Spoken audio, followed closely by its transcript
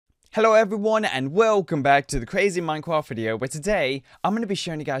Hello everyone and welcome back to the crazy Minecraft video where today I'm going to be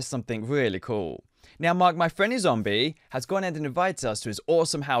showing you guys something really cool. Now Mark, my friendly zombie, has gone ahead and invited us to his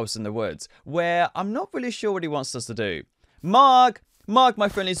awesome house in the woods where I'm not really sure what he wants us to do. Mark, my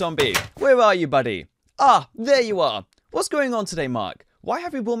friendly zombie, where are you, buddy? Ah, there you are. What's going on today, Mark? Why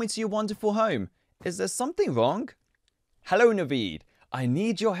have you brought me to your wonderful home? Is there something wrong? Hello Naveed, I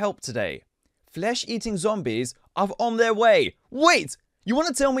need your help today. Flesh-eating zombies are on their way. Wait! You want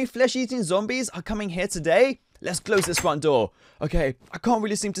to tell me flesh-eating zombies are coming here today? Let's close this front door. Okay, I can't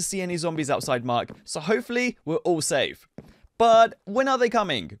really seem to see any zombies outside, Mark, so hopefully we're all safe. But when are they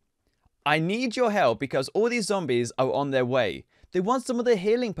coming? I need your help because all these zombies are on their way. They want some of the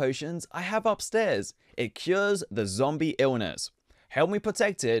healing potions I have upstairs. It cures the zombie illness. Help me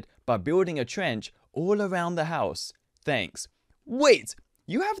protect it by building a trench all around the house. Thanks. Wait,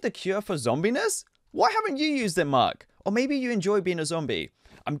 you have the cure for zombiness? Why haven't you used it, Mark? Or maybe you enjoy being a zombie.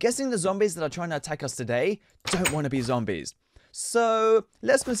 I'm guessing the zombies that are trying to attack us today don't want to be zombies. So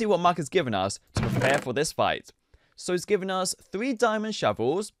let's go see what Mark has given us to prepare for this fight. So he's given us 3 diamond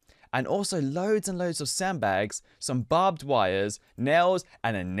shovels and also loads and loads of sandbags, some barbed wires, nails,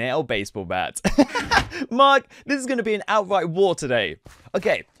 and a nail baseball bat. Mark, this is going to be an outright war today.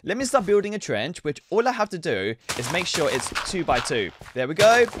 Okay, let me start building a trench, which all I have to do is make sure it's 2 by 2. There we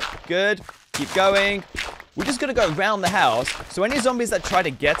go. Good. Keep going. We're just going to go around the house, so any zombies that try to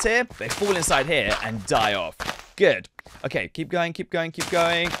get here, they fall inside here and die off. Good. Okay, keep going, keep going, keep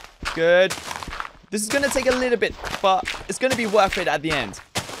going. Good. This is going to take a little bit, but it's going to be worth it at the end.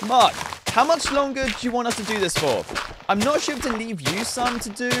 Mark, how much longer do you want us to do this for? I'm not sure if to leave you some to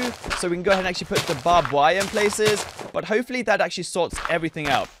do, so we can go ahead and actually put the barbed wire in places, but hopefully that actually sorts everything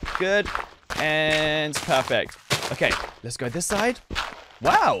out. Good. And perfect. Okay, let's go this side.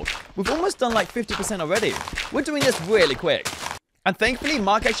 Wow, we've almost done like 50% already. We're doing this really quick. And thankfully,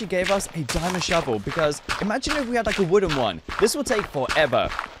 Mark actually gave us a diamond shovel because imagine if we had like a wooden one. This will take forever,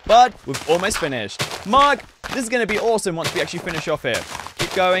 but we've almost finished. Mark, this is going to be awesome once we actually finish off here.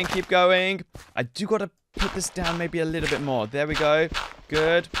 Keep going, keep going. I do got to put this down maybe a little bit more. There we go.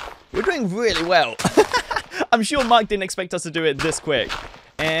 Good. We're doing really well. I'm sure Mark didn't expect us to do it this quick.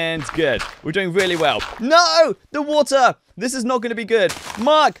 And good. We're doing really well. No! The water! This is not going to be good.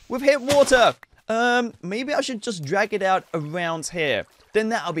 Mark, we've hit water. Maybe I should just drag it out around here. Then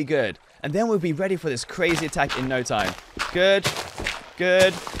that'll be good. And then we'll be ready for this crazy attack in no time. Good.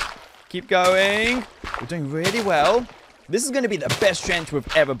 Good. Keep going. We're doing really well. This is going to be the best trench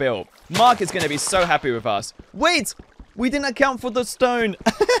we've ever built. Mark is going to be so happy with us. Wait! We didn't account for the stone.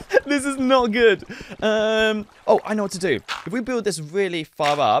 This is not good. Oh, I know what to do. If we build this really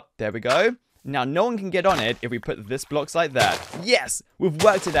far up, there we go. Now, no one can get on it if we put this blocks like that. Yes, we've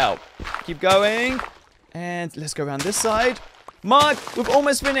worked it out. Keep going. And let's go around this side. Mark, we've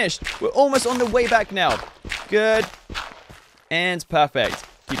almost finished. We're almost on the way back now. Good. And perfect.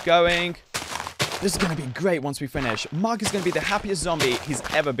 Keep going. This is going to be great once we finish. Mark is going to be the happiest zombie he's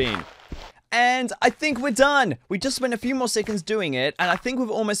ever been. And I think we're done. We just spent a few more seconds doing it, and I think we've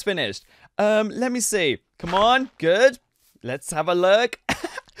almost finished. Let me see. Come on. Good. Let's have a look.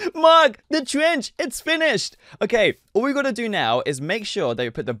 Mark, the trench, it's finished. Okay, all we got to do now is make sure that we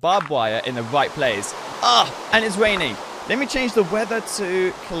put the barbed wire in the right place. And it's raining. Let me change the weather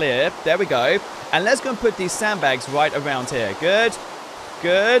to clear. There we go. And let's go and put these sandbags right around here. Good.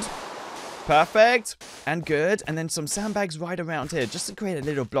 Good. Perfect. And good. And then some sandbags right around here just to create a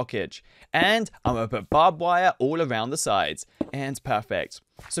little blockage. And I'm going to put barbed wire all around the sides. And perfect.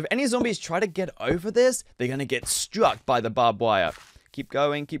 So if any zombies try to get over this, they're going to get struck by the barbed wire. Keep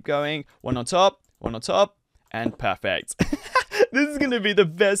going, keep going. One on top, and perfect. This is going to be the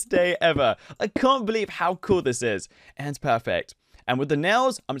best day ever. I can't believe how cool this is. And perfect. And with the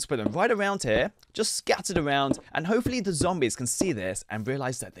nails, I'm just putting them right around here, just scattered around, and hopefully the zombies can see this and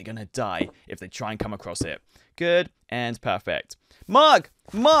realize that they're going to die if they try and come across it. Good and perfect. Mark,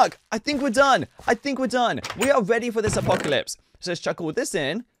 I think we're done. We are ready for this apocalypse. So let's chuck all this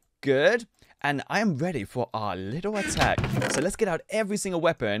in. Good. And I am ready for our little attack. So let's get out every single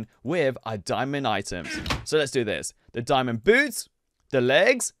weapon with our diamond items. So let's do this. The diamond boots, the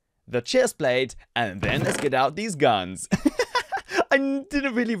legs, the chest plate, and then let's get out these guns. I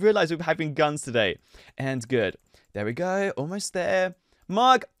didn't really realize we were having guns today. And good. There we go. Almost there.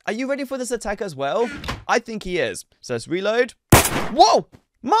 Mark, are you ready for this attack as well? I think he is. So let's reload. Whoa!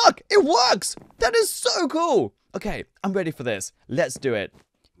 Mark, it works! That is so cool! Okay, I'm ready for this. Let's do it.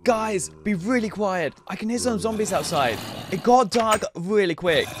 Guys, be really quiet. I can hear some zombies outside. It got dark really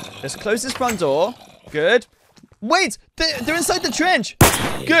quick. Let's close this front door. Good. Wait, they're inside the trench.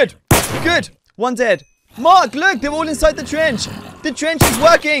 Good. Good. One dead. Mark, look, they're all inside the trench. The trench is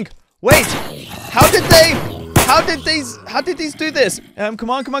working. Wait! How did these do this?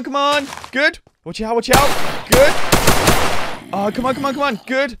 Come on, come on, come on. Good. Watch out, watch out. Good. Oh, come on, come on, come on.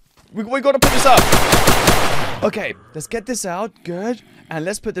 Good. We gotta put this up. Okay, let's get this out. Good. And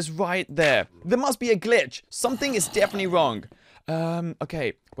let's put this right there. There must be a glitch. Something is definitely wrong.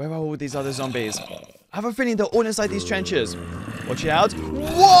 Okay. Where are all these other zombies? I have a feeling they're all inside these trenches. Watch out.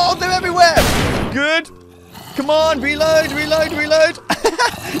 Whoa, they're everywhere. Good. Come on, reload, reload, reload.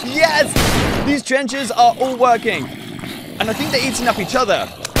 Yes! These trenches are all working. And I think they're eating up each other.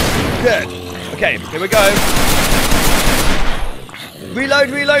 Good. Okay, here we go. Reload,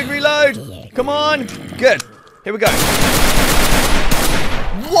 reload, reload. Come on. Good. Here we go.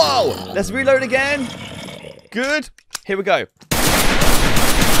 Whoa! Let's reload again. Good. Here we go.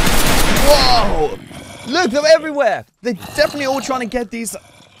 Whoa! Look, they're everywhere. They're definitely all trying to get these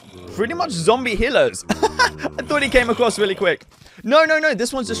pretty much zombie healers. I thought he came across really quick. No, no, no.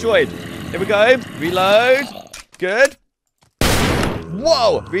 This one's destroyed. Here we go. Reload. Good.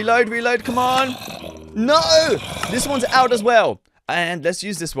 Whoa. Reload, reload. Come on. No. This one's out as well. And let's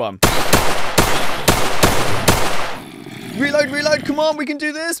use this one. Reload, reload. Come on. We can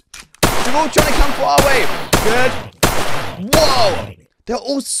do this. They're all trying to come for our way. Good. Whoa. They're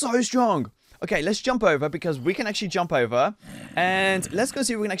all so strong. Okay, let's jump over because we can actually jump over. And let's go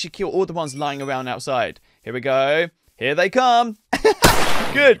see if we can actually kill all the ones lying around outside. Here we go. Here they come.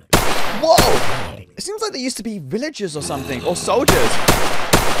 Good. Whoa. It seems like there used to be villagers or something. Or soldiers.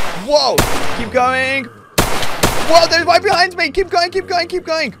 Whoa. Keep going. Whoa, they're right behind me. Keep going, keep going, keep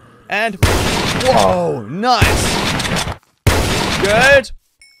going. And whoa. Nice. Good.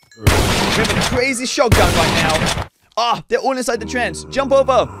 We have a crazy shotgun right now. Ah, they're all inside the trench. Jump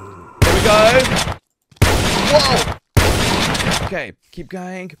over. Here we go. Whoa. Okay, keep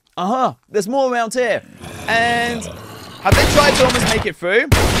going. There's more around here. And have they tried to almost make it through?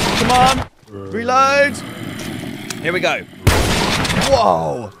 Come on. Reload. Here we go.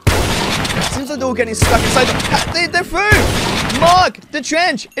 Whoa. Seems like they're all getting stuck inside the... They're through. Mark, the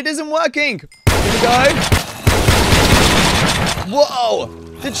trench. It isn't working. Here we go. Whoa.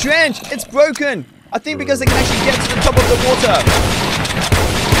 The trench. It's broken. I think because they can actually get to the top of the water.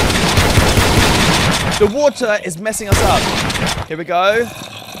 The water is messing us up. Here we go.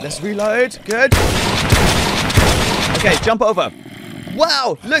 Let's reload. Good. Okay, jump over.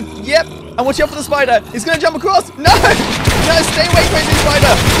 Wow, look, yep. And watch out for the spider. He's going to jump across. No. No, stay away, crazy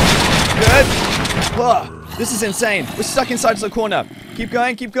spider. Good. Whoa, this is insane. We're stuck inside the corner. Keep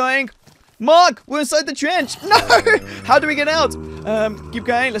going, keep going. Mark, we're inside the trench. No. How do we get out? Keep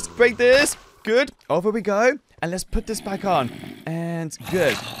going. Let's break this. Good. Over we go. And let's put this back on. And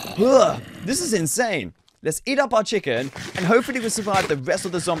good. Ugh, this is insane. Let's eat up our chicken. And hopefully we'll survive the rest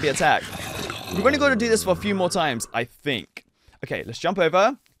of the zombie attack. We're only going to do this for a few more times, I think. Okay, let's jump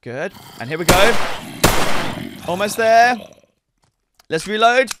over. Good. And here we go. Almost there. Let's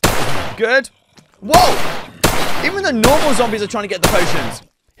reload. Good. Whoa! Even the normal zombies are trying to get the potions.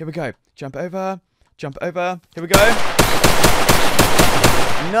 Here we go. Jump over. Jump over. Here we go.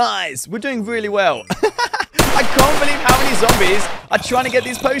 Nice. We're doing really well. I can't believe how many zombies are trying to get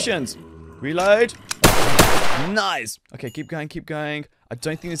these potions. Reload. Nice. Okay, keep going, keep going. I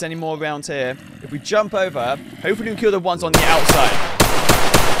don't think there's any more around here. If we jump over, hopefully we can kill the ones on the outside.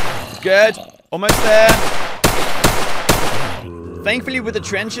 Good. Almost there. Thankfully with the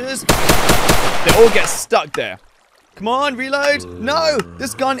trenches, they all get stuck there. Come on, reload. No,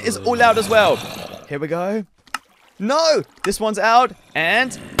 this gun is all out as well. Here we go. No, this one's out.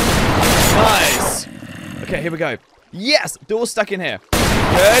 And nice. Okay, here we go. Yes, they're all stuck in here.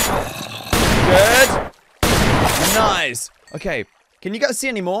 Good. Good. Nice. Okay, can you guys see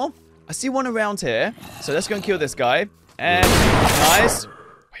any more? I see one around here. So let's go and kill this guy. And nice.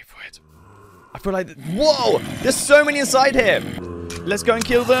 Wait for it. I feel like... Whoa! There's so many inside here. Let's go and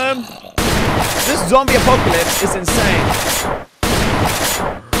kill them. This zombie apocalypse is insane.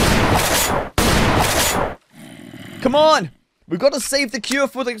 Come on. We've got to save the cure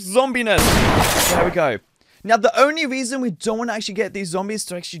for the zombiness. There we go. Now, the only reason we don't want to actually get these zombies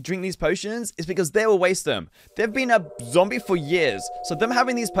to actually drink these potions is because they will waste them. They've been a zombie for years, so them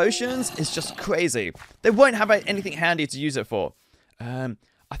having these potions is just crazy. They won't have anything handy to use it for. I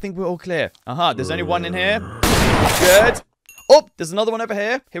think we're all clear. There's only one in here. Good. Oh, there's another one over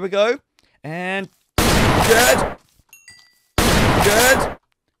here. Here we go. And good. Good.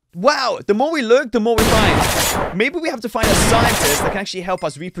 Wow, the more we look, the more we find. Maybe we have to find a scientist that can actually help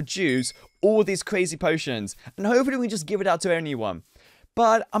us reproduce all these crazy potions. And hopefully we just give it out to anyone.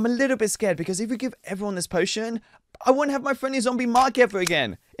 But I'm a little bit scared because if we give everyone this potion, I won't have my friendly zombie Mark ever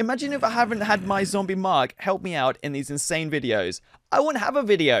again. Imagine if I haven't had my zombie Mark help me out in these insane videos. I won't have a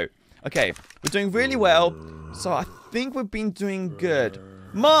video. Okay, we're doing really well. So I think we've been doing good.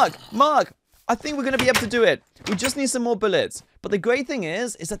 Mark, I think we're going to be able to do it. We just need some more bullets. But the great thing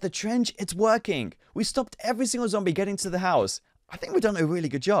is that the trench, it's working. We stopped every single zombie getting to the house. I think we've done a really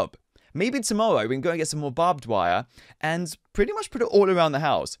good job. Maybe tomorrow we can go and get some more barbed wire and pretty much put it all around the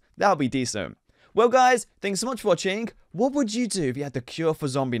house. That'll be decent. Well, guys, thanks so much for watching. What would you do if you had the cure for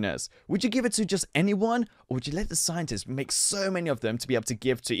zombiness? Would you give it to just anyone, or would you let the scientists make so many of them to be able to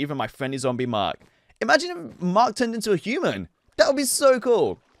give to even my friendly zombie Mark? Imagine if Mark turned into a human. That would be so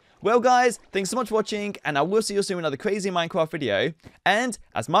cool. Well, guys, thanks so much for watching, and I will see you soon in another crazy Minecraft video. And,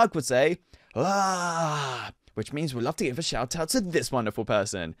 as Mark would say, which means we'd love to give a shout out to this wonderful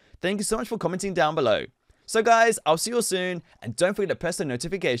person. Thank you so much for commenting down below. So, guys, I'll see you all soon, and don't forget to press the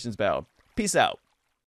notifications bell. Peace out.